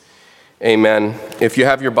Amen. If you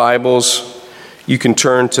have your Bibles, you can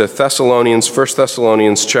turn to 1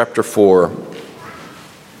 Thessalonians chapter 4.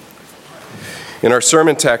 And our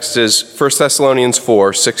sermon text is 1 Thessalonians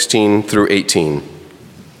 4, 16 through 18.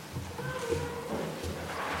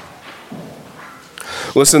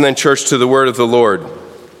 Listen then, church, to the word of the Lord.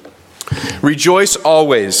 Rejoice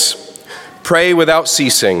always, pray without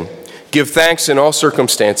ceasing, give thanks in all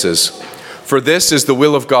circumstances, for this is the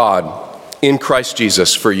will of God in Christ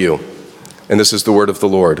Jesus for you. And this is the word of the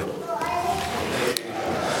Lord.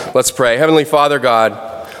 Let's pray. Heavenly Father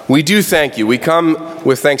God, we do thank you. We come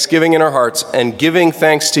with thanksgiving in our hearts and giving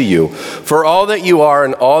thanks to you for all that you are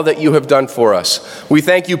and all that you have done for us. We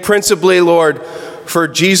thank you principally, Lord, for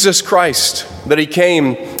Jesus Christ, that he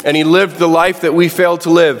came and he lived the life that we failed to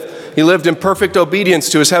live. He lived in perfect obedience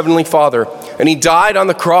to his heavenly Father, and he died on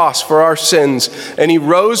the cross for our sins, and he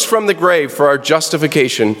rose from the grave for our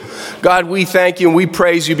justification. God, we thank you and we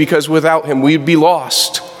praise you because without him we'd be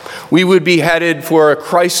lost. We would be headed for a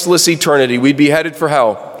Christless eternity. We'd be headed for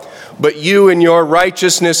hell. But you in your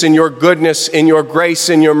righteousness, in your goodness, in your grace,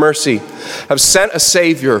 in your mercy have sent a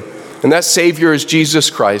Savior, and that Savior is Jesus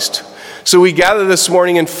Christ. So we gather this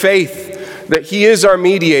morning in faith that he is our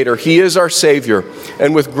mediator, he is our Savior,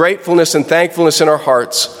 and with gratefulness and thankfulness in our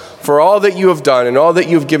hearts for all that you have done and all that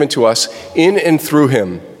you have given to us in and through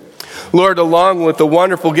him. Lord, along with the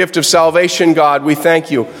wonderful gift of salvation, God, we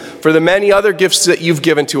thank you for the many other gifts that you've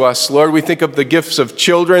given to us. Lord, we think of the gifts of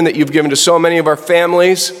children that you've given to so many of our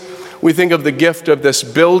families. We think of the gift of this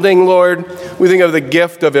building, Lord. We think of the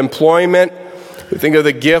gift of employment. We think of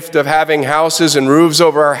the gift of having houses and roofs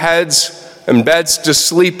over our heads and beds to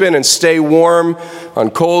sleep in and stay warm on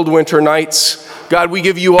cold winter nights. God, we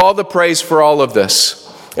give you all the praise for all of this.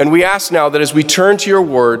 And we ask now that as we turn to your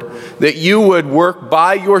word, that you would work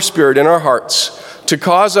by your Spirit in our hearts to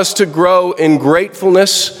cause us to grow in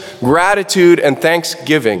gratefulness, gratitude, and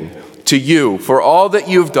thanksgiving to you for all that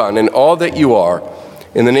you've done and all that you are.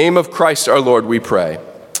 In the name of Christ our Lord, we pray.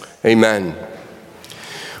 Amen.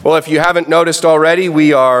 Well, if you haven't noticed already,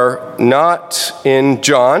 we are not in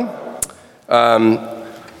John.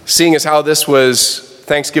 Seeing as how this was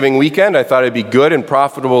Thanksgiving weekend, I thought it'd be good and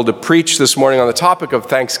profitable to preach this morning on the topic of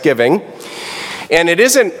Thanksgiving. And it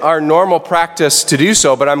isn't our normal practice to do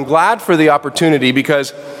so, but I'm glad for the opportunity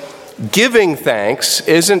because giving thanks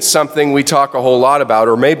isn't something we talk a whole lot about,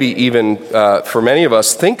 or maybe even for many of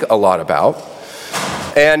us think a lot about.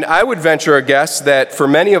 And I would venture a guess that for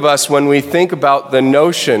many of us, when we think about the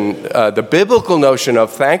notion, the biblical notion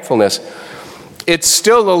of thankfulness, it's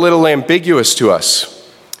still a little ambiguous to us.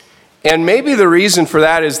 And maybe the reason for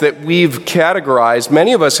that is that many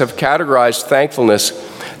of us have categorized thankfulness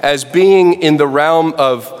as being in the realm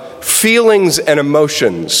of feelings and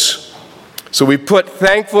emotions. So we put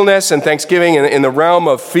thankfulness and thanksgiving in the realm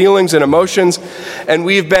of feelings and emotions, and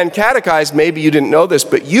we've been catechized, maybe you didn't know this,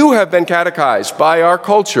 but you have been catechized by our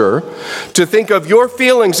culture to think of your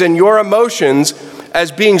feelings and your emotions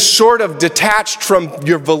as being sort of detached from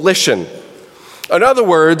your volition. In other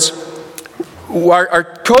words, our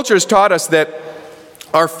culture has taught us that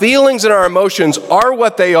our feelings and our emotions are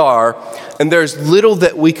what they are, and there's little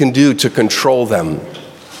that we can do to control them.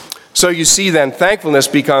 So you see then, thankfulness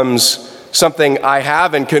becomes something I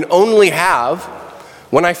have and can only have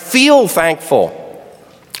when I feel thankful.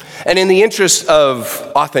 And in the interest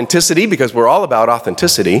of authenticity, because we're all about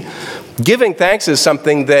authenticity, giving thanks is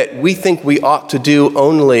something that we think we ought to do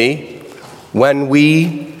only when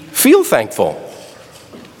we feel thankful.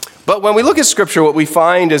 But when we look at Scripture, what we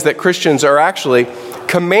find is that Christians are actually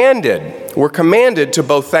we're commanded to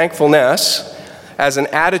both thankfulness as an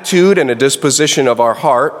attitude and a disposition of our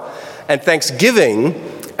heart, and thanksgiving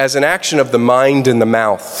as an action of the mind and the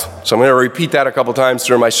mouth. So I'm going to repeat that a couple times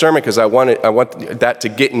through my sermon because I want that to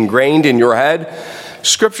get ingrained in your head.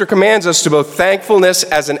 Scripture commands us to both thankfulness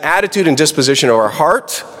as an attitude and disposition of our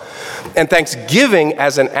heart, and thanksgiving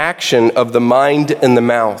as an action of the mind and the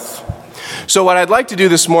mouth. So what I'd like to do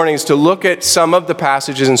this morning is to look at some of the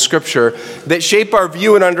passages in Scripture that shape our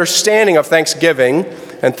view and understanding of thanksgiving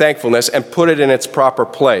and thankfulness and put it in its proper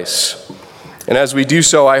place. And as we do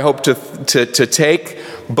so, I hope to take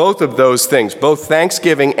both of those things, both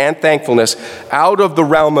thanksgiving and thankfulness, out of the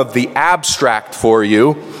realm of the abstract for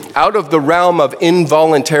you, out of the realm of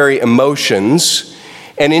involuntary emotions,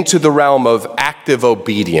 and into the realm of active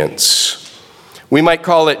obedience. We might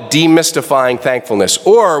call it demystifying thankfulness,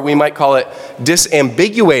 or we might call it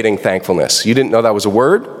disambiguating thankfulness. You didn't know that was a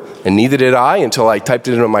word, and neither did I until I typed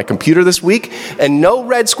it into my computer this week, and no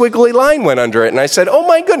red squiggly line went under it, and I said, oh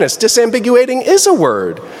my goodness, disambiguating is a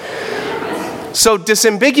word. So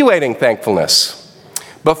disambiguating thankfulness.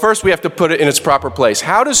 But first, we have to put it in its proper place.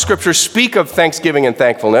 How does Scripture speak of thanksgiving and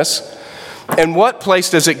thankfulness, and what place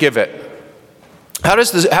does it give it? How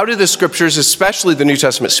do the Scriptures, especially the New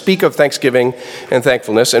Testament, speak of thanksgiving and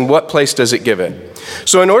thankfulness, and what place does it give it?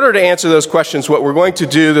 So in order to answer those questions, what we're going to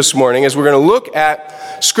do this morning is we're going to look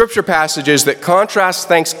at Scripture passages that contrast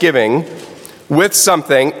thanksgiving with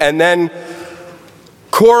something, and then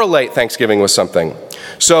correlate thanksgiving with something.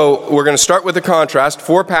 So we're going to start with the contrast,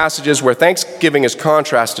 4 passages where thanksgiving is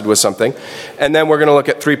contrasted with something, and then we're going to look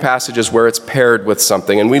at 3 passages where it's paired with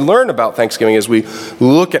something. And we learn about thanksgiving as we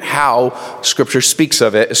look at how Scripture speaks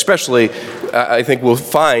of it, especially, I think we'll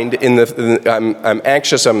find I'm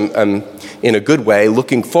anxious, I'm in a good way,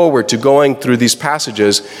 looking forward to going through these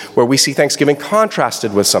passages where we see thanksgiving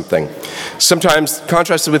contrasted with something. Sometimes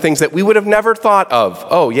contrasted with things that we would have never thought of.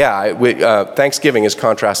 Oh yeah, thanksgiving is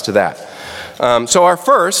contrast to that. So our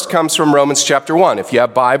first comes from Romans chapter 1. If you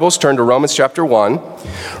have Bibles, turn to Romans chapter 1.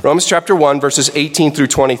 Romans chapter 1, verses 18 through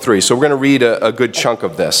 23. So we're going to read a good chunk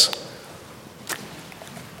of this.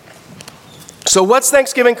 So what's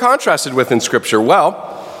thanksgiving contrasted with in Scripture?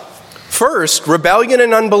 Well, first, rebellion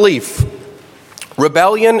and unbelief.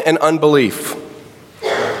 Rebellion and unbelief.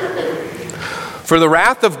 For the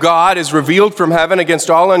wrath of God is revealed from heaven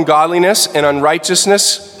against all ungodliness and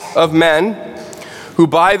unrighteousness of men, who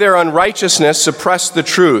by their unrighteousness suppress the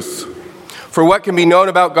truth. For what can be known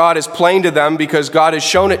about God is plain to them, because God has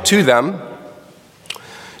shown it to them.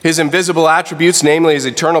 His invisible attributes, namely his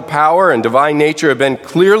eternal power and divine nature, have been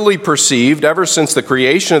clearly perceived ever since the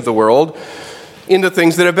creation of the world in the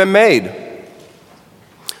things that have been made.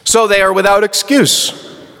 So they are without excuse.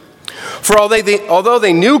 For although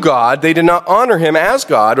they knew God, they did not honor him as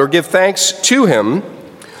God or give thanks to him,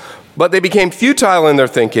 but they became futile in their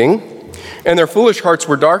thinking, and their foolish hearts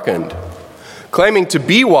were darkened. Claiming to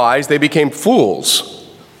be wise, they became fools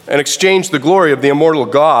and exchanged the glory of the immortal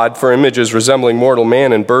God for images resembling mortal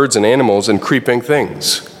man and birds and animals and creeping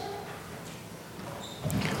things.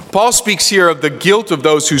 Paul speaks here of the guilt of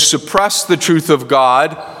those who suppress the truth of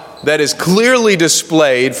God that is clearly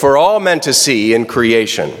displayed for all men to see in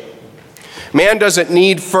creation. Man doesn't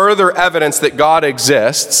need further evidence that God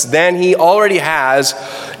exists than he already has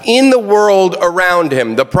in the world around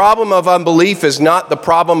him. The problem of unbelief is not the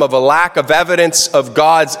problem of a lack of evidence of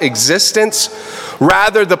God's existence.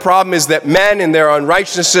 Rather, the problem is that men in their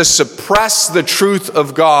unrighteousness suppress the truth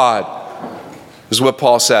of God, is what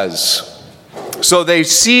Paul says. So they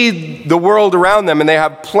see the world around them and they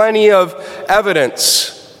have plenty of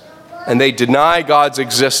evidence, and they deny God's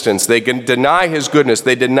existence. They can deny his goodness.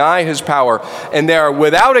 They deny his power. And they are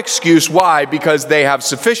without excuse. Why? Because they have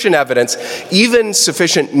sufficient evidence, even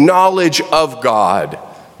sufficient knowledge of God.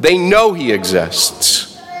 They know he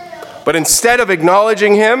exists. But instead of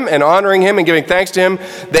acknowledging him and honoring him and giving thanks to him,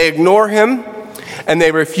 they ignore him and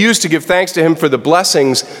they refuse to give thanks to him for the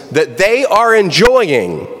blessings that they are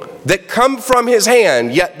enjoying that come from his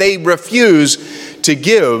hand, yet they refuse to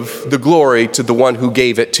give the glory to the one who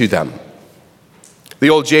gave it to them.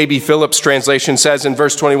 The old J.B. Phillips translation says in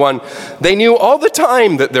verse 21, they knew all the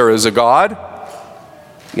time that there is a God,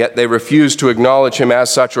 yet they refuse to acknowledge him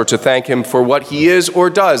as such or to thank him for what he is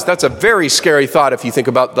or does. That's a very scary thought if you think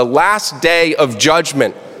about the last day of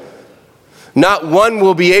judgment. Not one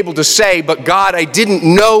will be able to say, but God, I didn't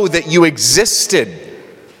know that you existed.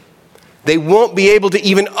 They won't be able to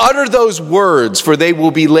even utter those words, for they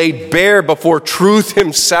will be laid bare before truth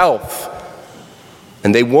himself.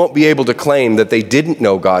 And they won't be able to claim that they didn't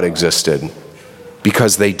know God existed,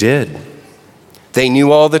 because they did. They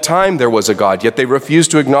knew all the time there was a God, yet they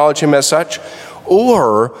refused to acknowledge him as such,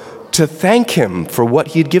 or to thank him for what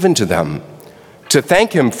he had given to them, to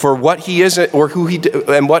thank him for what he is or who he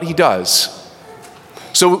and what he does.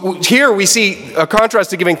 So here we see a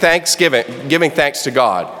contrast to giving thanks to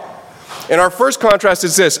God. And our first contrast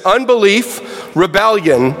is this: unbelief,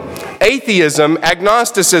 rebellion, atheism,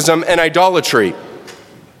 agnosticism, and idolatry.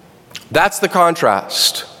 That's the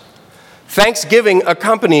contrast. Thanksgiving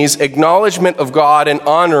accompanies acknowledgement of God and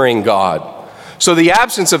honoring God. So the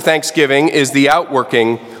absence of thanksgiving is the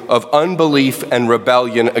outworking of unbelief and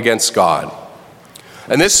rebellion against God.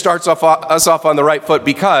 And this starts us off on the right foot,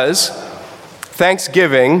 because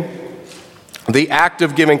thanksgiving, the act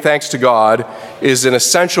of giving thanks to God, is an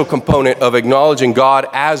essential component of acknowledging God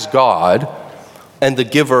as God and the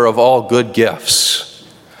giver of all good gifts.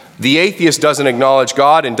 The atheist doesn't acknowledge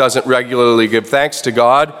God and doesn't regularly give thanks to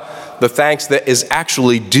God, the thanks that is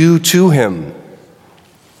actually due to him.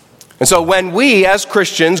 And so when we as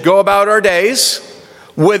Christians go about our days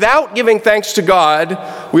without giving thanks to God,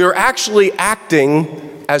 we are actually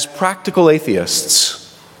acting as practical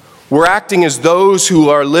atheists. We're acting as those who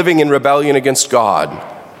are living in rebellion against God.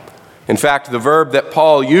 In fact, the verb that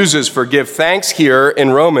Paul uses for give thanks here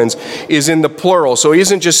in Romans is in the plural. So he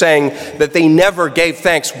isn't just saying that they never gave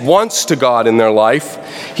thanks once to God in their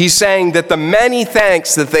life. He's saying that the many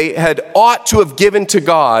thanks that they had ought to have given to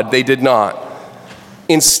God, they did not.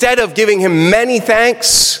 Instead of giving him many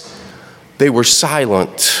thanks, they were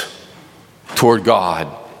silent toward God.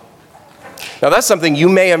 Now that's something you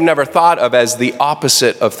may have never thought of as the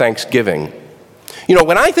opposite of thanksgiving. You know,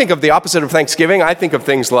 when I think of the opposite of thanksgiving, I think of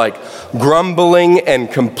things like grumbling and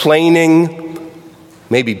complaining,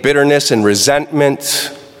 maybe bitterness and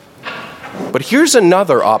resentment. But here's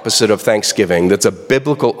another opposite of thanksgiving that's a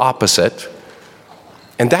biblical opposite,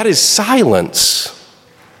 and that is silence.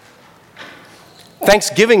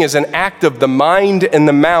 Thanksgiving is an act of the mind and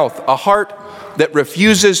the mouth. A heart that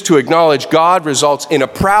refuses to acknowledge God results in a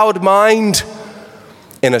proud mind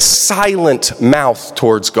and a silent mouth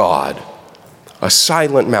towards God. A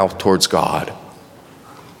silent mouth towards God.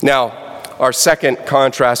 Now, our second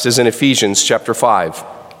contrast is in Ephesians chapter 5.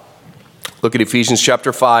 Look at Ephesians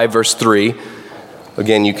chapter 5, verse 3.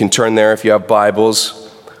 Again, you can turn there if you have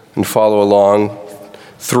Bibles and follow along.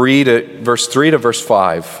 Verse 3 to verse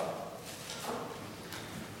 5.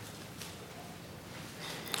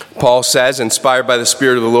 Paul says, inspired by the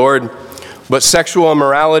Spirit of the Lord, but sexual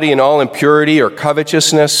immorality and all impurity or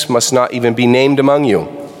covetousness must not even be named among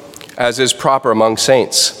you, as is proper among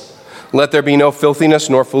saints. Let there be no filthiness,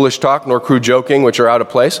 nor foolish talk, nor crude joking, which are out of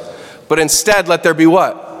place, but instead let there be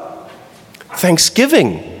what?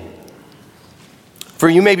 Thanksgiving. For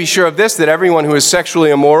you may be sure of this, that everyone who is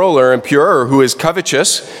sexually immoral or impure or who is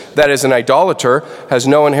covetous, that is an idolater, has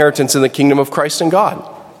no inheritance in the kingdom of Christ and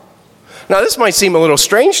God. Now, this might seem a little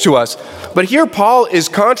strange to us, but here Paul is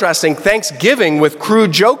contrasting thanksgiving with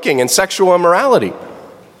crude joking and sexual immorality.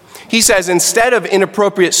 He says instead of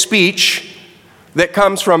inappropriate speech that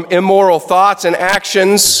comes from immoral thoughts and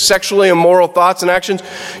actions, sexually immoral thoughts and actions,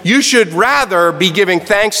 you should rather be giving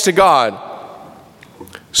thanks to God.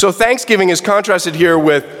 So thanksgiving is contrasted here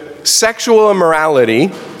with sexual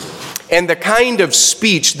immorality and the kind of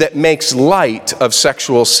speech that makes light of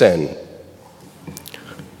sexual sin.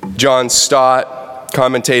 John Stott,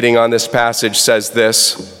 commentating on this passage, says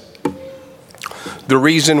this: the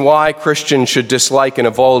reason why Christians should dislike and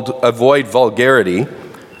avoid vulgarity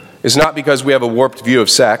is not because we have a warped view of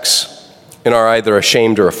sex and are either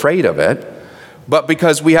ashamed or afraid of it, but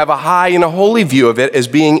because we have a high and a holy view of it as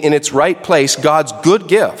being in its right place God's good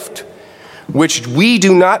gift, which we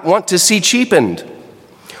do not want to see cheapened.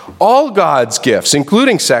 All God's gifts,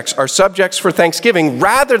 including sex, are subjects for thanksgiving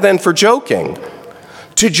rather than for joking.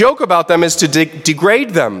 To joke about them is to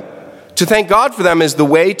degrade them. To thank God for them is the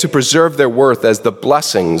way to preserve their worth as the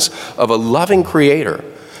blessings of a loving Creator.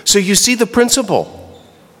 So you see the principle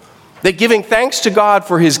that giving thanks to God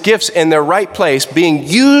for His gifts in their right place, being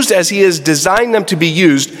used as He has designed them to be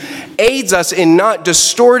used, aids us in not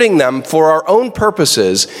distorting them for our own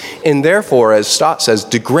purposes and therefore, as Stott says,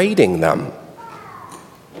 degrading them.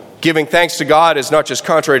 Giving thanks to God is not just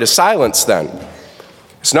contrary to silence then.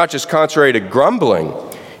 It's not just contrary to grumbling.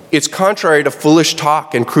 It's contrary to foolish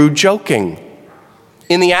talk and crude joking.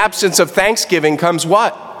 In the absence of thanksgiving comes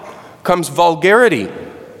what? Comes vulgarity.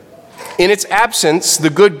 In its absence,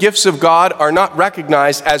 the good gifts of God are not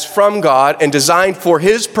recognized as from God and designed for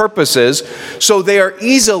His purposes, so they are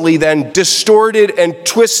easily then distorted and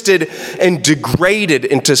twisted and degraded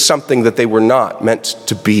into something that they were not meant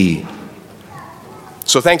to be.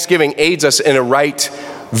 So thanksgiving aids us in a right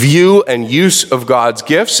view and use of God's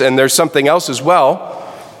gifts, and there's something else as well.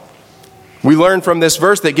 We learn from this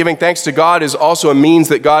verse that giving thanks to God is also a means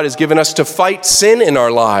that God has given us to fight sin in our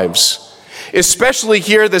lives, especially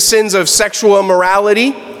here the sins of sexual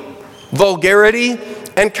immorality, vulgarity,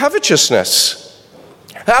 and covetousness.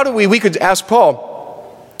 We could ask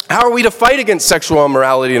Paul, how are we to fight against sexual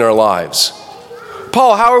immorality in our lives?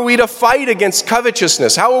 Paul, how are we to fight against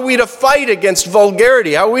covetousness? How are we to fight against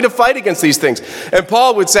vulgarity? How are we to fight against these things? And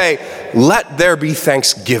Paul would say, let there be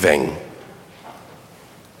thanksgiving.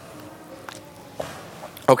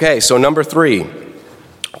 Okay, so number 3,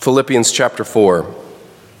 Philippians chapter 4.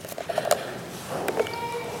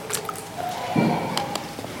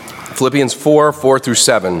 Philippians 4, 4 through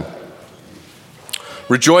 7.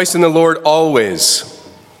 Rejoice in the Lord always.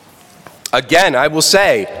 Again, I will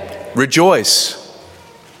say, rejoice.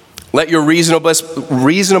 Let your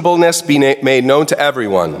reasonableness be made known to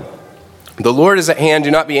everyone. The Lord is at hand.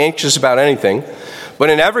 Do not be anxious about anything, but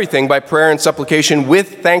in everything, by prayer and supplication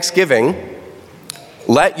with thanksgiving,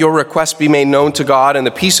 let your requests be made known to God, and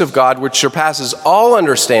the peace of God, which surpasses all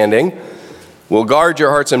understanding, will guard your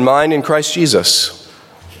hearts and mind in Christ Jesus.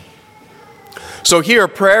 So here,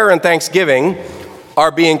 prayer and thanksgiving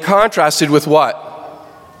are being contrasted with what?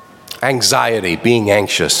 Anxiety, being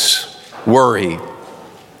anxious, worry.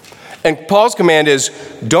 And Paul's command is,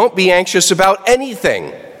 don't be anxious about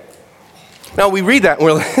anything. Now we read that and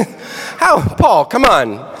we're like, how? Paul, come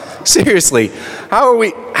on. Seriously, how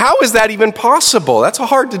is that even possible? That's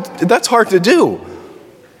hard to do.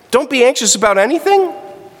 Don't be anxious about anything?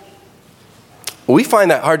 We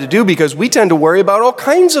find that hard to do because we tend to worry about all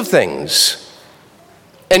kinds of things.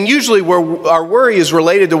 And usually our worry is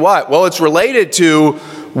related to what? Well, it's related to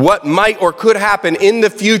what might or could happen in the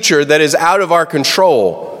future that is out of our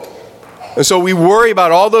control. And so we worry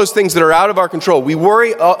about all those things that are out of our control. We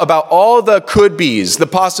worry about all the could-bes, the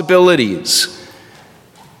possibilities.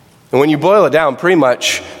 And when you boil it down, pretty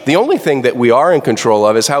much the only thing that we are in control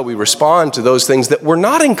of is how we respond to those things that we're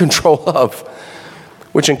not in control of,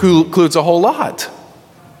 which includes a whole lot.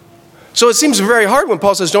 So it seems very hard when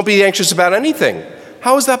Paul says, don't be anxious about anything.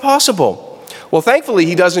 How is that possible? Well, thankfully,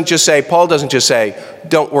 Paul doesn't just say,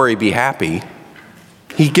 don't worry, be happy.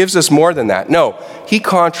 He gives us more than that. No, he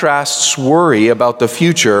contrasts worry about the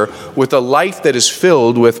future with a life that is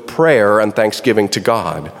filled with prayer and thanksgiving to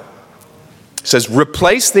God. It says,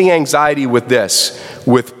 replace the anxiety with this,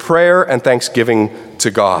 with prayer and thanksgiving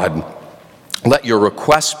to God. Let your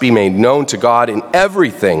requests be made known to God in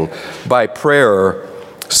everything by prayer,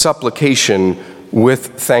 supplication,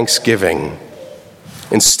 with thanksgiving.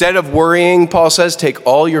 Instead of worrying, Paul says, take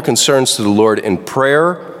all your concerns to the Lord in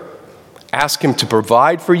prayer. Ask him to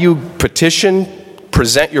provide for you,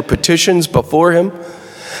 present your petitions before him.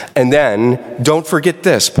 And then, don't forget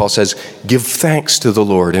this, Paul says, give thanks to the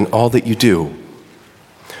Lord in all that you do.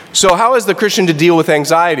 So how is the Christian to deal with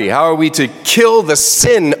anxiety? How are we to kill the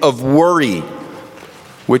sin of worry?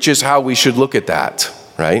 Which is how we should look at that,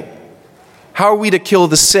 right? How are we to kill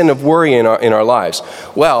the sin of worry in our lives?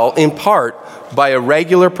 Well, in part, by a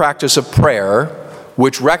regular practice of prayer,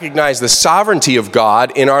 which recognize the sovereignty of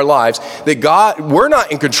God in our lives, that we're not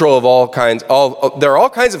in control of there are all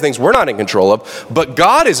kinds of things we're not in control of, but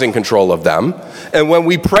God is in control of them. And when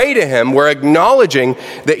we pray to him, we're acknowledging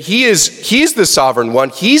that he's the sovereign one,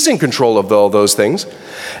 he's in control of all those things.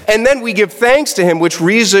 And then we give thanks to him, which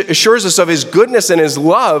assures us of his goodness and his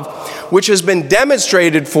love, which has been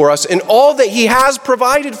demonstrated for us in all that he has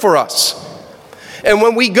provided for us. And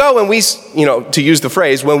when we go and to use the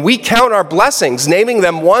phrase, when we count our blessings, naming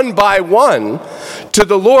them one by one to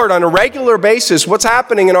the Lord on a regular basis, what's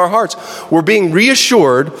happening in our hearts? We're being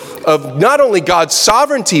reassured of not only God's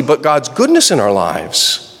sovereignty, but God's goodness in our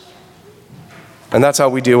lives. And that's how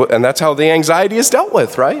we deal with, and that's how the anxiety is dealt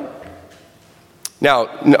with, right? Now,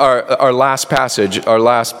 our last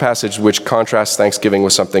passage which contrasts thanksgiving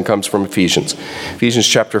with something comes from Ephesians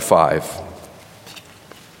chapter 5.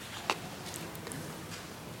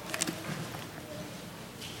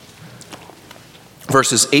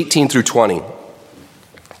 Verses 18 through 20.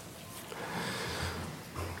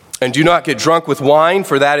 And do not get drunk with wine,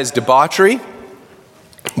 for that is debauchery,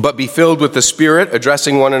 but be filled with the Spirit,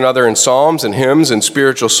 addressing one another in psalms and hymns and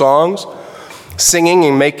spiritual songs, singing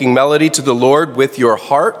and making melody to the Lord with your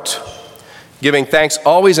heart, giving thanks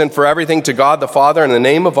always and for everything to God the Father in the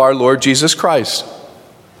name of our Lord Jesus Christ.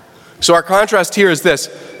 So our contrast here is this: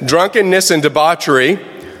 drunkenness and debauchery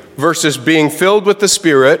versus being filled with the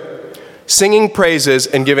Spirit, singing praises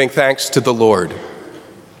and giving thanks to the Lord.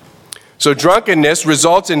 So drunkenness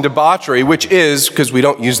results in debauchery, which is, because we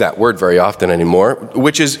don't use that word very often anymore,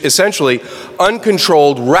 which is essentially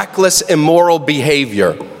uncontrolled, reckless, immoral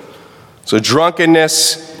behavior. So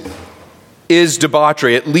drunkenness is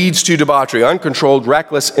debauchery. It leads to debauchery, uncontrolled,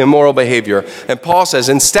 reckless, immoral behavior. And Paul says,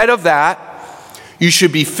 instead of that, you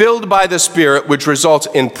should be filled by the Spirit, which results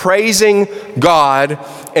in praising God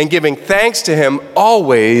and giving thanks to him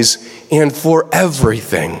always and for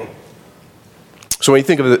everything. So when you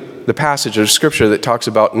think of the passage of Scripture that talks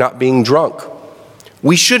about not being drunk,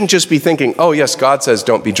 we shouldn't just be thinking, oh yes, God says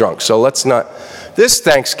don't be drunk. So let's not. This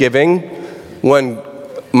Thanksgiving, when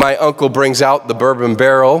my uncle brings out the bourbon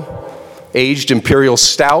barrel aged imperial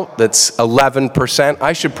stout that's 11%,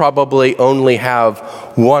 I should probably only have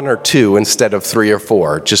 1 or 2 instead of 3 or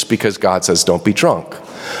 4, just because God says don't be drunk.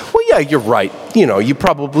 Well, yeah, you're right. You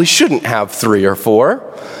probably shouldn't have 3 or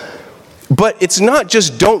 4. But it's not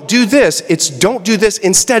just don't do this, it's don't do this,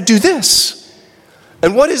 instead do this.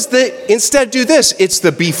 And what is the instead do this? It's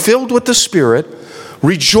the be filled with the Spirit,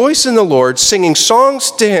 rejoice in the Lord, singing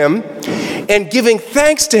songs to him, and giving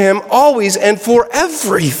thanks to him always and for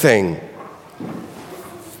everything.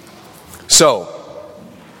 So,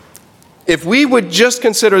 if we would just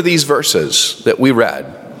consider these verses that we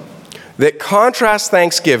read, that contrast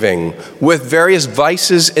thanksgiving with various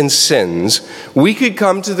vices and sins, we could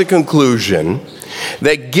come to the conclusion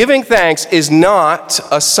That giving thanks is not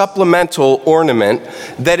a supplemental ornament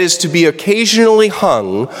that is to be occasionally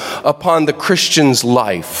hung upon the Christian's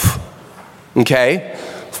life. Okay?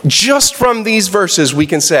 Just from these verses, we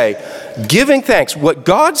can say, giving thanks, what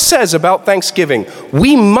God says about thanksgiving,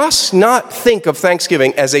 we must not think of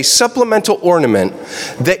thanksgiving as a supplemental ornament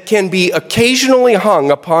that can be occasionally hung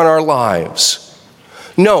upon our lives.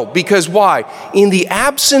 No, because why? In the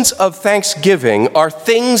absence of thanksgiving are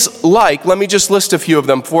things like, let me just list a few of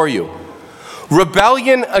them for you.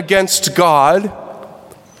 Rebellion against God,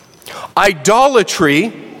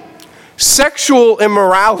 idolatry, sexual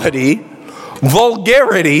immorality,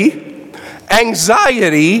 vulgarity,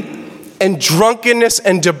 anxiety, and drunkenness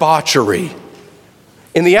and debauchery.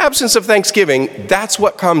 In the absence of thanksgiving, that's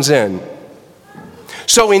what comes in.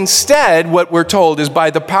 So instead, what we're told is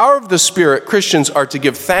by the power of the Spirit, Christians are to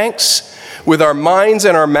give thanks with our minds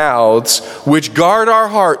and our mouths, which guard our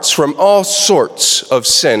hearts from all sorts of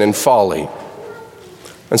sin and folly.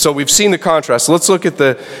 And so we've seen the contrast. Let's look at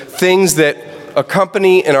the things that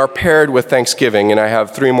accompany and are paired with thanksgiving. And I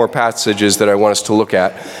have 3 more passages that I want us to look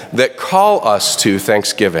at that call us to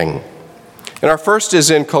thanksgiving. And our first is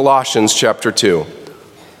in Colossians chapter 2.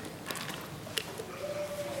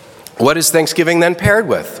 What is thanksgiving then paired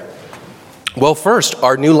with? Well, first,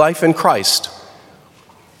 our new life in Christ.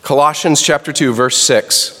 Colossians chapter 2, verse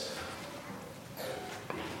 6.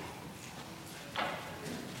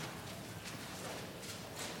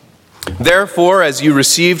 Therefore, as you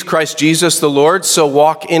received Christ Jesus the Lord, so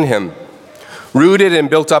walk in him, rooted and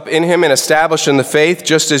built up in him and established in the faith,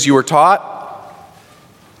 just as you were taught,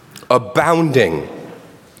 abounding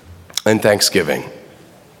in thanksgiving.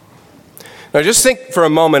 Now just think for a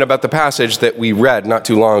moment about the passage that we read not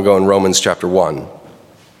too long ago in Romans chapter 1.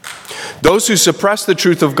 Those who suppress the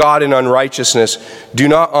truth of God in unrighteousness do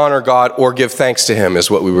not honor God or give thanks to him,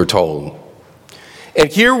 is what we were told. And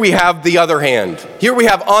here we have the other hand. Here we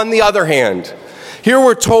have on the other hand. Here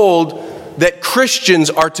we're told that Christians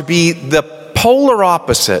are to be the polar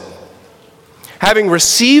opposite. Having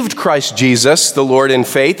received Christ Jesus, the Lord, in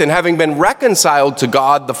faith, and having been reconciled to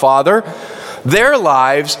God the Father, their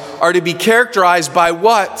lives are to be characterized by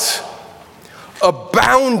what?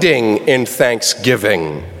 Abounding in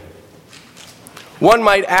thanksgiving. One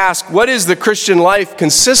might ask, what does the Christian life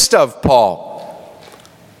consist of, Paul?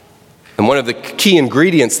 And one of the key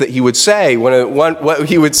ingredients that he would say, what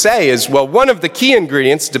he would say is, well, one of the key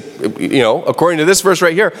ingredients, according to this verse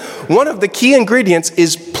right here, one of the key ingredients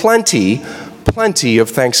is plenty of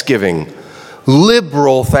thanksgiving.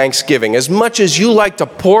 Liberal thanksgiving. As much as you like to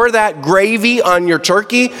pour that gravy on your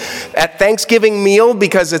turkey at Thanksgiving meal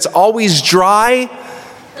because it's always dry,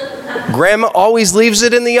 Grandma always leaves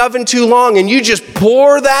it in the oven too long, and you just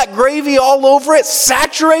pour that gravy all over it,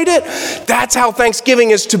 saturate it. That's how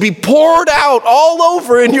Thanksgiving is to be poured out all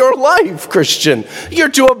over in your life, Christian. You're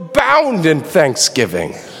to abound in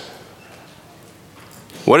thanksgiving.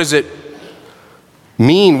 What does it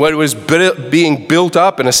mean? What was being built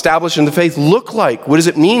up and established in the faith look like? What does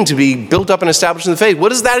it mean to be built up and established in the faith? What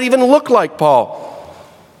does that even look like, Paul?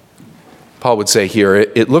 Paul would say here,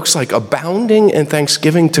 it looks like abounding in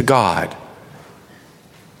thanksgiving to God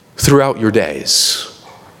throughout your days.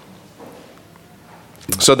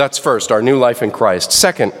 So that's first, our new life in Christ.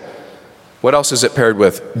 Second, what else is it paired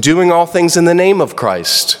with? Doing all things in the name of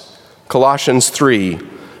Christ. Colossians 3,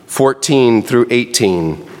 14 through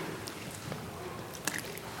 18.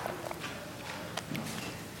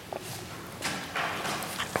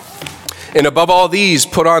 And above all these,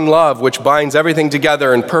 put on love, which binds everything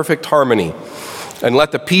together in perfect harmony. And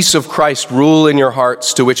let the peace of Christ rule in your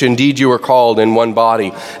hearts, to which indeed you are called in one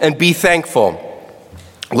body. And be thankful.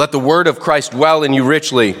 Let the word of Christ dwell in you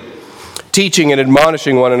richly, teaching and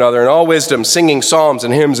admonishing one another in all wisdom, singing psalms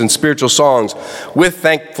and hymns and spiritual songs, with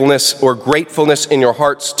thankfulness or gratefulness in your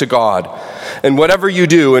hearts to God. And whatever you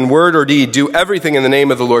do, in word or deed, do everything in the name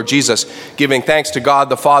of the Lord Jesus, giving thanks to God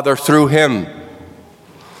the Father through him.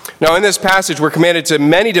 Now, in this passage, we're commanded to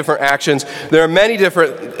many different actions. There are many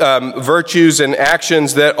different virtues and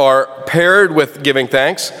actions that are paired with giving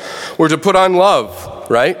thanks. We're to put on love,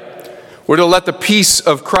 right? We're to let the peace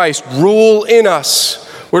of Christ rule in us.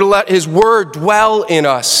 We're to let his word dwell in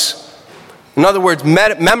us. In other words,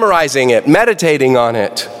 memorizing it, meditating on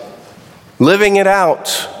it, living it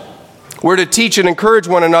out. We're to teach and encourage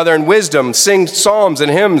one another in wisdom, sing psalms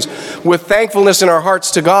and hymns with thankfulness in our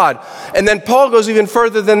hearts to God. And then Paul goes even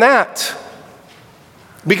further than that.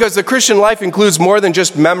 Because the Christian life includes more than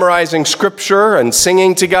just memorizing scripture and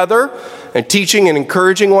singing together and teaching and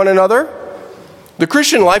encouraging one another. The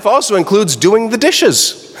Christian life also includes doing the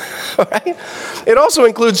dishes. All right? It also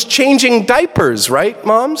includes changing diapers, right,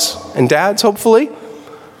 moms and dads, hopefully?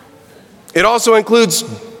 It also includes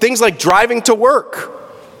things like driving to work,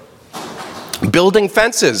 building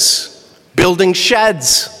fences, building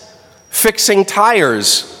sheds, fixing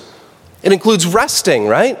tires. It includes resting,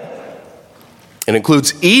 right? It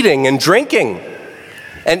includes eating and drinking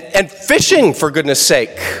and fishing, for goodness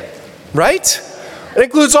sake, right? It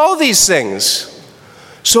includes all these things.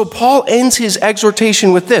 So Paul ends his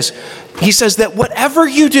exhortation with this. He says that whatever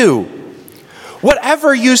you do,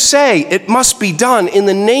 whatever you say, it must be done in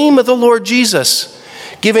the name of the Lord Jesus,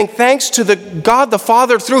 giving thanks to the God the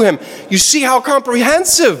Father through him. You see how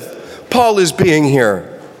comprehensive Paul is being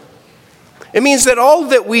here. It means that all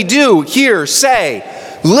that we do, hear,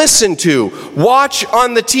 say, listen to, watch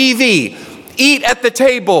on the TV, eat at the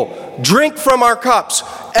table, drink from our cups,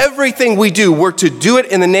 everything we do, we're to do it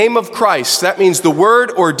in the name of Christ. That means the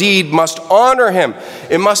word or deed must honor him.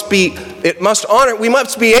 We must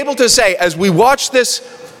be able to say, as we watch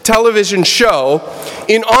this television show,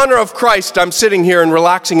 in honor of Christ, I'm sitting here and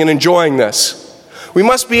relaxing and enjoying this. We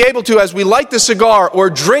must be able to, as we light the cigar or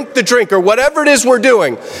drink the drink or whatever it is we're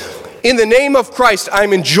doing, in the name of Christ,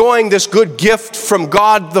 I'm enjoying this good gift from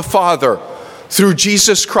God the Father through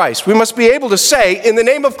Jesus Christ. We must be able to say, in the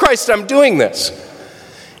name of Christ, I'm doing this.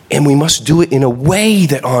 And we must do it in a way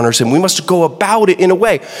that honors him. We must go about it in a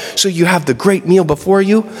way. So you have the great meal before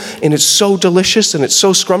you, and it's so delicious and it's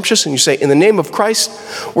so scrumptious, and you say, in the name of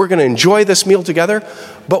Christ, we're going to enjoy this meal together.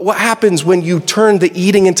 But what happens when you turn the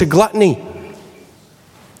eating into gluttony?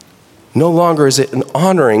 No longer is it an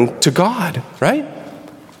honoring to God, right?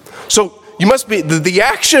 So you must be, the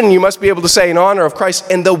action you must be able to say in honor of Christ,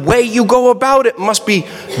 and the way you go about it must be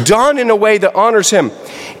done in a way that honors him.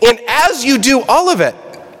 And as you do all of it,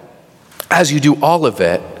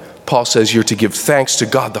 Paul says you're to give thanks to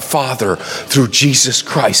God the Father through Jesus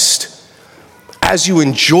Christ. As you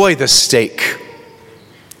enjoy the steak,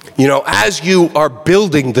 as you are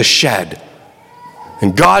building the shed,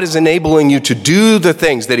 and God is enabling you to do the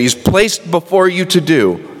things that he's placed before you to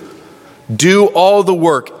do all the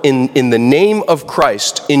work in the name of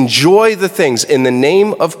Christ. Enjoy the things in the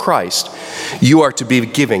name of Christ. You are to be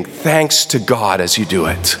giving thanks to God as you do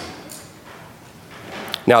it.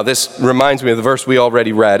 Now, this reminds me of the verse we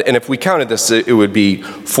already read, and if we counted this, it would be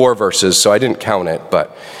 4 verses, so I didn't count it,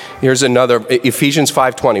 but here's another, Ephesians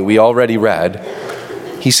 5:20, we already read.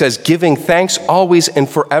 He says, giving thanks always and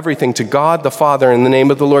for everything to God the Father in the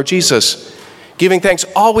name of the Lord Jesus. Giving thanks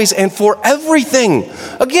always and for everything.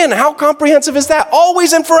 Again, how comprehensive is that?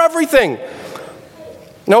 Always and for everything.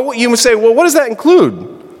 Now, you must say, well, what does that include?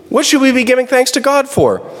 What should we be giving thanks to God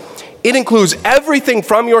for? It includes everything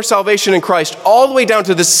from your salvation in Christ all the way down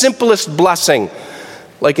to the simplest blessing.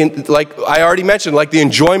 Like I already mentioned, like the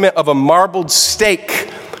enjoyment of a marbled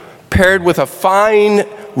steak paired with a fine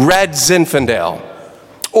red Zinfandel.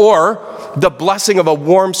 Or the blessing of a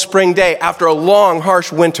warm spring day after a long,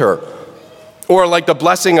 harsh winter. Or like the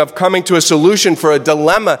blessing of coming to a solution for a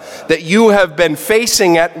dilemma that you have been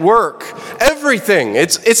facing at work. Everything.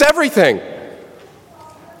 It's everything.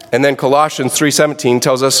 And then Colossians 3:17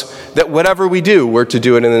 tells us that whatever we do, we're to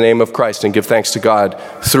do it in the name of Christ and give thanks to God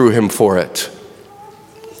through him for it.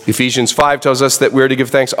 Ephesians 5 tells us that we're to give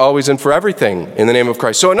thanks always and for everything in the name of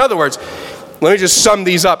Christ. So in other words, let me just sum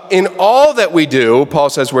these up. In all that we do, Paul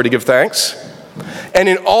says we're to give thanks. And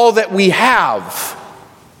in all that we have,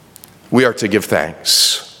 we are to give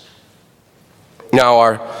thanks. Now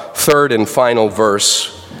our third and final verse,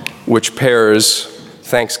 which pairs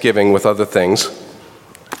thanksgiving with other things,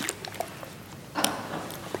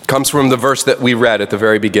 comes from the verse that we read at the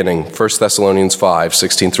very beginning, 1 Thessalonians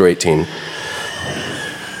 5:16-18.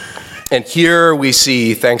 And here we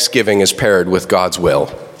see thanksgiving is paired with God's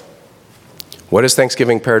will. What is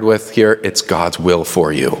thanksgiving paired with here? It's God's will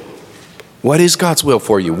for you. What is God's will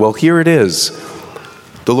for you? Well, here it is.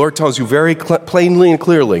 The Lord tells you very plainly and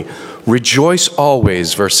clearly, rejoice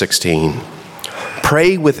always, verse 16.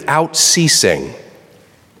 Pray without ceasing.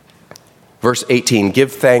 Verse 18,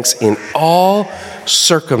 give thanks in all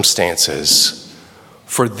circumstances,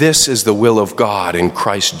 for this is the will of God in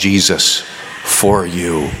Christ Jesus for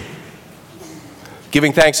you.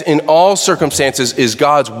 Giving thanks in all circumstances is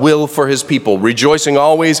God's will for his people. Rejoicing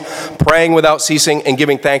always, praying without ceasing, and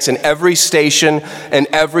giving thanks in every station and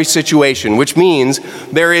every situation, which means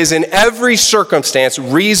there is in every circumstance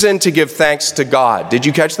reason to give thanks to God. Did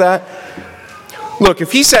you catch that? Look,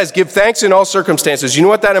 if he says give thanks in all circumstances, you know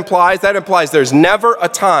what that implies? That implies there is never a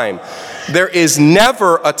time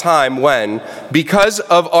when, because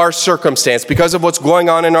of our circumstance, because of what's going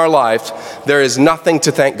on in our lives, there is nothing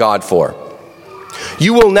to thank God for.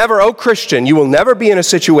 You will never, oh Christian, you will never be in a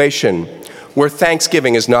situation where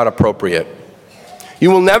thanksgiving is not appropriate.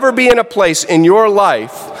 You will never be in a place in your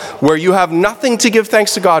life where you have nothing to give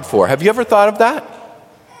thanks to God for. Have you ever thought of that?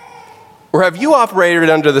 Or have you operated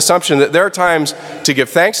under the assumption that there are times to give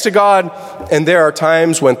thanks to God and there are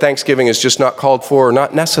times when thanksgiving is just not called for or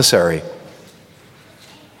not necessary?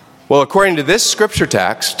 Well, according to this scripture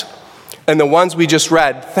text and the ones we just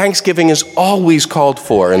read, thanksgiving is always called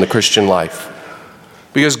for in the Christian life.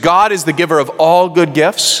 Because God is the giver of all good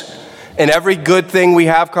gifts, and every good thing we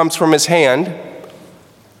have comes from His hand.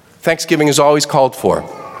 Thanksgiving is always called for.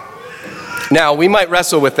 Now, we might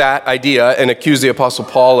wrestle with that idea and accuse the Apostle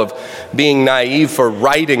Paul of being naive for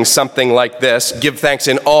writing something like this, give thanks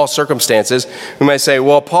in all circumstances. We might say,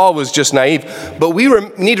 well, Paul was just naive. But we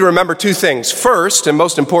need to remember two things. First, and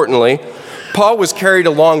most importantly, Paul was carried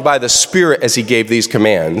along by the Spirit as he gave these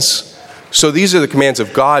commands. So these are the commands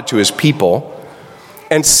of God to His people.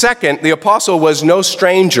 And second, the apostle was no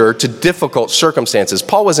stranger to difficult circumstances.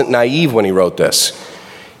 Paul wasn't naive when he wrote this.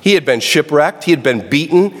 He had been shipwrecked, he had been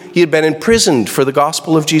beaten, he had been imprisoned for the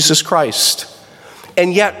gospel of Jesus Christ.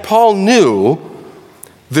 And yet Paul knew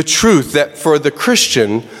the truth that for the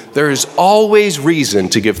Christian, there is always reason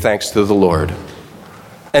to give thanks to the Lord.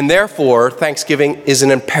 And therefore, thanksgiving is an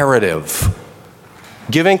imperative.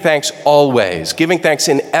 Giving thanks always, giving thanks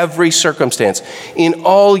in every circumstance. In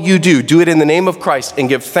all you do, do it in the name of Christ and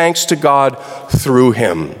give thanks to God through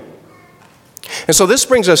Him. And so this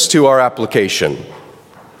brings us to our application.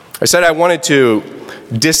 I said I wanted to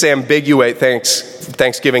disambiguate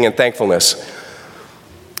thanksgiving and thankfulness.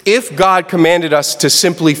 If God commanded us to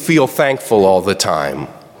simply feel thankful all the time,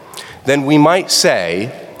 then we might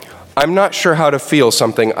say, I'm not sure how to feel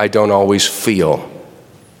something I don't always feel.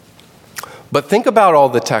 But think about all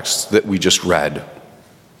the texts that we just read.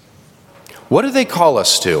 What do they call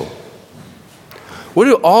us to? What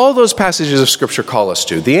do all those passages of Scripture call us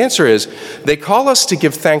to? The answer is, they call us to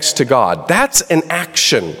give thanks to God. That's an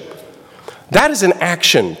action. That is an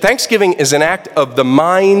action. Thanksgiving is an act of the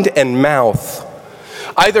mind and mouth,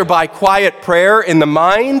 either by quiet prayer in the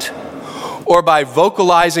mind or by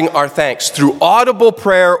vocalizing our thanks through audible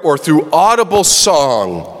prayer or through audible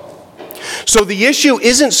song. So the issue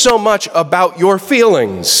isn't so much about your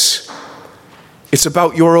feelings. It's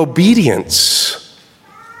about your obedience.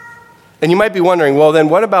 And you might be wondering, well, then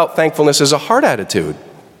what about thankfulness as a heart attitude?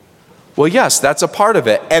 Well, yes, that's a part of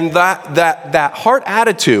it. And that heart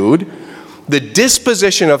attitude, the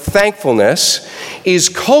disposition of thankfulness, is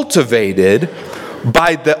cultivated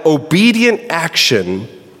by the obedient action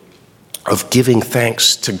of giving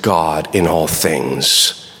thanks to God in all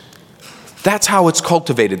things. That's how it's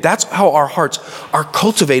cultivated. That's how our hearts are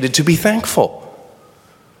cultivated to be thankful.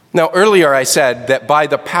 Now, earlier I said that by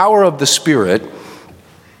the power of the Spirit,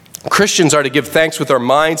 Christians are to give thanks with our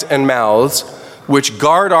minds and mouths, which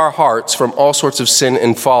guard our hearts from all sorts of sin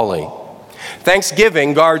and folly.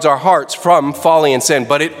 Thanksgiving guards our hearts from folly and sin,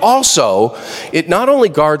 but it not only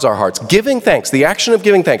guards our hearts. Giving thanks, the action of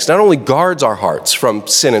giving thanks, not only guards our hearts from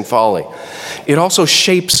sin and folly, it also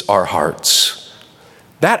shapes our hearts.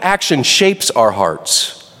 That action shapes our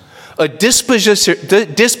hearts. A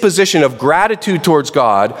disposition of gratitude towards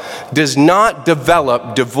God does not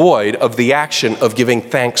develop devoid of the action of giving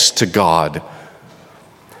thanks to God.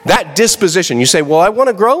 That disposition, you say, well, I want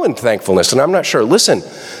to grow in thankfulness, and I'm not sure. Listen,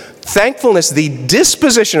 thankfulness, the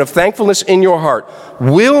disposition of thankfulness in your heart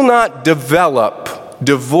will not develop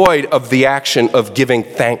devoid of the action of giving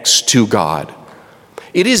thanks to God.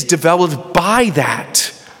 It is developed by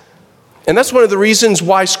that. And that's one of the reasons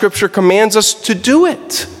why Scripture commands us to do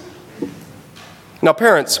it. Now,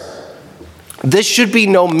 parents, this should be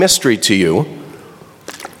no mystery to you.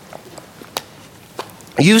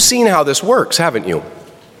 You've seen how this works, haven't you?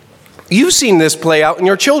 You've seen this play out in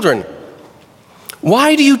your children.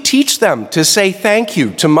 Why do you teach them to say thank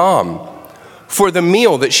you to mom for the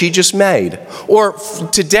meal that she just made? Or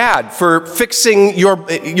to dad for fixing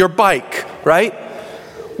your bike, right?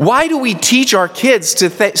 Why do we teach our kids to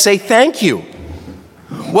say thank you?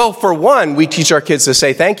 Well, for one, we teach our kids to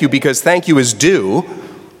say thank you because thank you is due,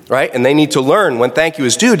 right? And they need to learn when thank you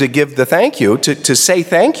is due to give the thank you, to say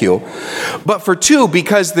thank you. But for two,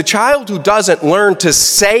 because the child who doesn't learn to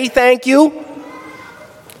say thank you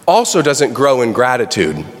also doesn't grow in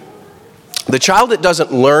gratitude. The child that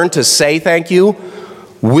doesn't learn to say thank you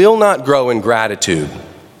will not grow in gratitude.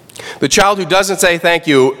 The child who doesn't say thank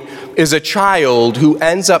you is a child who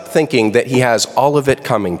ends up thinking that he has all of it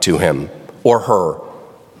coming to him or her.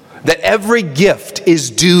 That every gift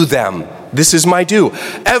is due them. This is my due.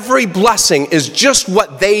 Every blessing is just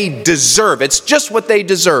what they deserve. It's just what they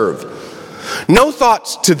deserve. No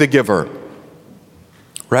thoughts to the giver.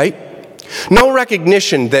 right? No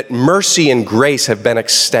recognition that mercy and grace have been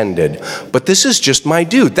extended. But this is just my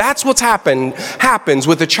due. That's what's happens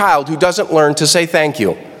with a child who doesn't learn to say thank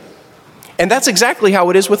you. And that's exactly how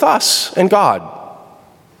it is with us and God.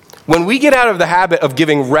 When we get out of the habit of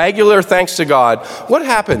giving regular thanks to God, what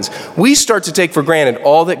happens? We start to take for granted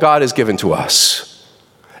all that God has given to us.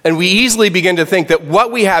 And we easily begin to think that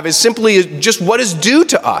what we have is simply just what is due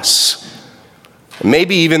to us.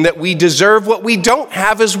 Maybe even that we deserve what we don't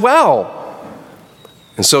have as well.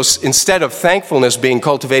 And so instead of thankfulness being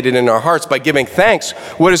cultivated in our hearts by giving thanks,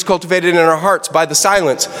 what is cultivated in our hearts by the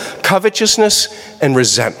silence? Covetousness and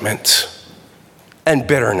resentment and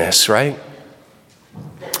bitterness, right?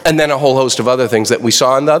 And then a whole host of other things that we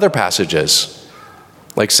saw in the other passages,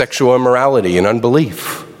 like sexual immorality and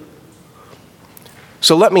unbelief.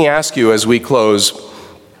 So let me ask you as we close,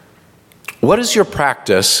 what does your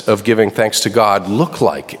practice of giving thanks to God look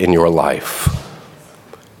like in your life?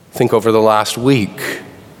 Think over the last week.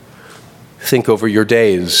 Think over your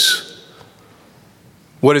days.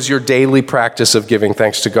 What does your daily practice of giving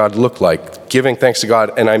thanks to God look like? Giving thanks to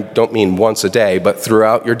God, and I don't mean once a day, but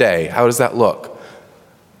throughout your day. How does that look?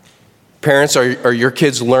 Parents, are your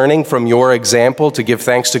kids learning from your example to give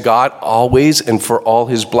thanks to God always and for all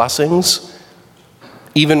his blessings?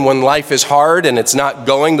 Even when life is hard and it's not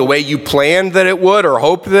going the way you planned that it would or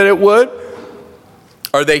hoped that it would?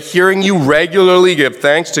 Are they hearing you regularly give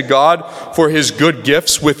thanks to God for his good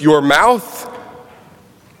gifts with your mouth?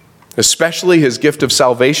 Especially his gift of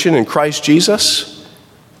salvation in Christ Jesus?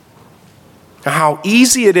 How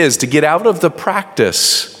easy it is to get out of the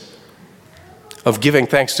practice of giving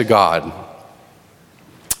thanks to God.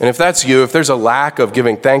 And if that's you, if there's a lack of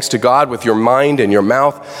giving thanks to God with your mind and your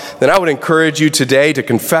mouth, then I would encourage you today to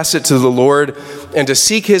confess it to the Lord and to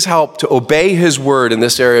seek his help to obey his word in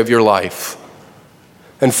this area of your life.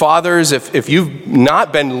 And fathers, if you've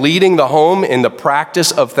not been leading the home in the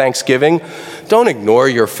practice of thanksgiving, don't ignore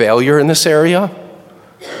your failure in this area.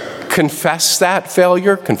 Confess that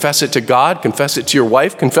failure, confess it to God, confess it to your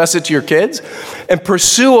wife, confess it to your kids, and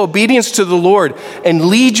pursue obedience to the Lord and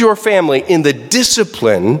lead your family in the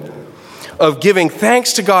discipline of giving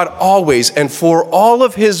thanks to God always and for all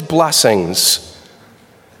of his blessings.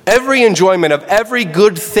 Every enjoyment of every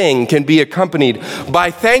good thing can be accompanied by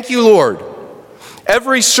thank you, Lord.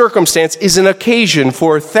 Every circumstance is an occasion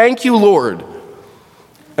for thank you, Lord.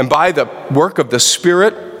 And by the work of the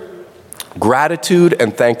Spirit, gratitude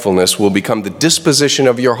and thankfulness will become the disposition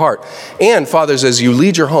of your heart. And fathers, as you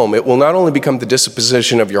lead your home, it will not only become the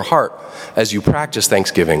disposition of your heart as you practice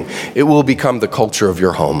thanksgiving, it will become the culture of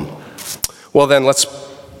your home. Well then, let's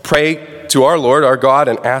pray to our Lord, our God,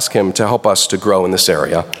 and ask him to help us to grow in this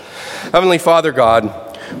area. Heavenly Father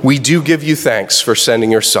God, we do give you thanks for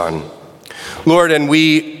sending your Son. Lord, and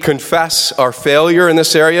we confess our failure in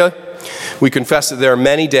this area. We confess that there are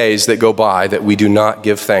many days that go by that we do not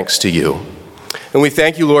give thanks to you. And we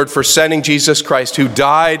thank you, Lord, for sending Jesus Christ, who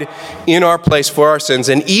died in our place for our sins,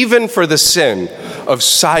 and even for the sin of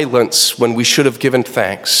silence when we should have given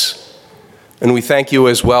thanks. And we thank you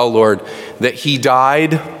as well, Lord, that he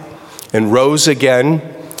died and rose again,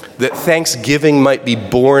 that thanksgiving might be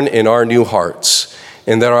born in our new hearts,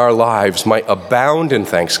 and that our lives might abound in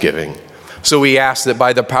thanksgiving. So we ask that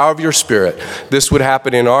by the power of your Spirit, this would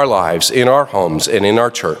happen in our lives, in our homes, and in our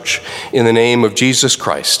church. In the name of Jesus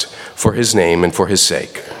Christ, for his name and for his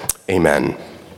sake. Amen.